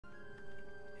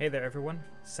Hey there everyone,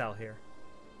 Sal here.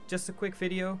 Just a quick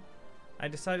video. I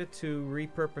decided to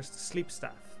repurpose the sleep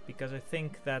staff because I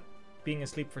think that being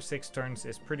asleep for 6 turns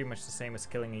is pretty much the same as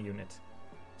killing a unit.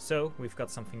 So we've got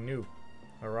something new,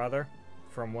 or rather,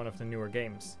 from one of the newer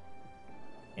games.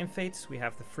 In Fates we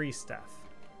have the freeze staff,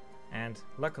 and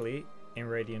luckily in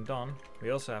Radiant Dawn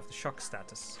we also have the shock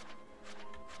status.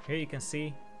 Here you can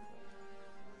see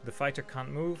the fighter can't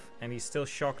move and he's still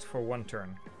shocked for 1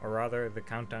 turn, or rather the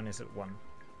countdown is at 1.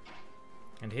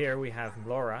 And here we have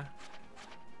Laura,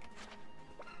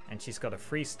 and she's got a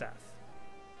freeze staff.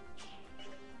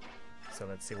 So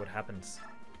let's see what happens.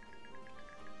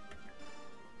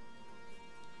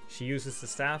 She uses the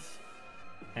staff,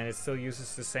 and it still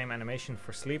uses the same animation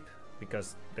for sleep,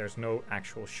 because there's no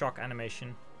actual shock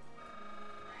animation.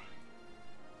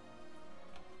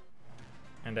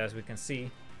 And as we can see,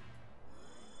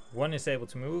 1 is able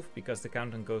to move because the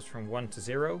countdown goes from 1 to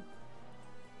 0.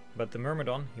 But the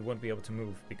Myrmidon, he won't be able to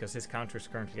move because his counter is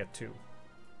currently at 2.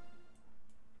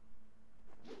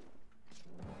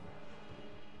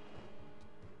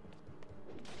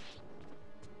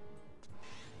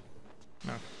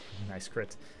 Oh, nice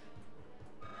crit.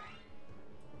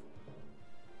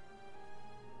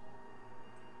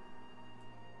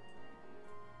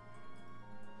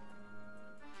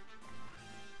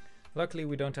 Luckily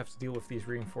we don't have to deal with these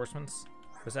reinforcements,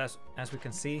 because as we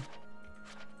can see,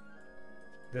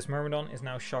 this Myrmidon is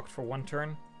now shocked for 1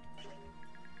 turn,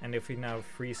 and if we now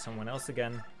freeze someone else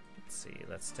again, let's see,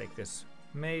 let's take this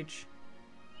mage.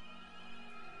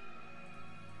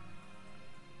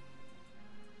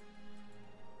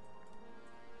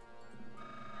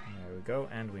 There we go,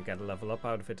 and we get a level up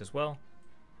out of it as well.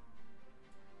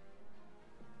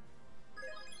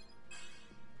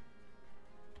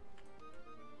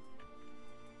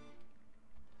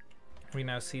 We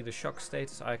now see the shock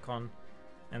status icon,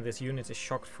 and this unit is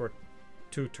shocked for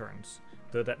 2 turns.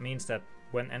 Though that means that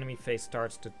when enemy phase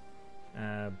starts,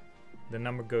 the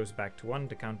number goes back to 1,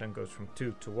 the countdown goes from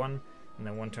 2 to 1, and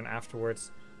then 1 turn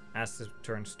afterwards, as the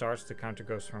turn starts, the counter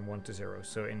goes from 1 to 0.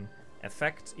 So in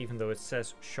effect, even though it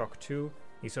says shock 2,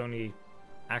 he's only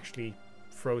actually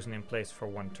frozen in place for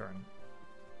 1 turn.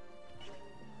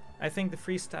 I think the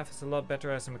freeze staff is a lot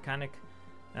better as a mechanic.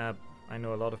 I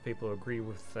know a lot of people agree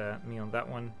with me on that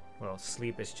one. Well,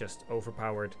 sleep is just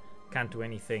overpowered, can't do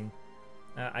anything.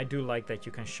 I do like that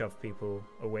you can shove people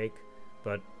awake,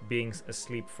 but being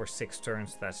asleep for 6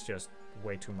 turns, that's just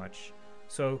way too much.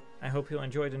 So I hope you'll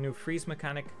enjoy the new freeze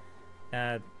mechanic.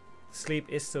 Sleep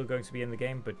is still going to be in the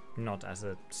game, but not as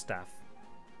a staff.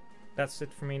 That's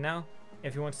it for me now.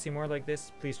 If you want to see more like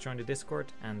this, please join the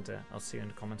Discord, and I'll see you in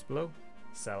the comments below.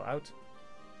 Sal out.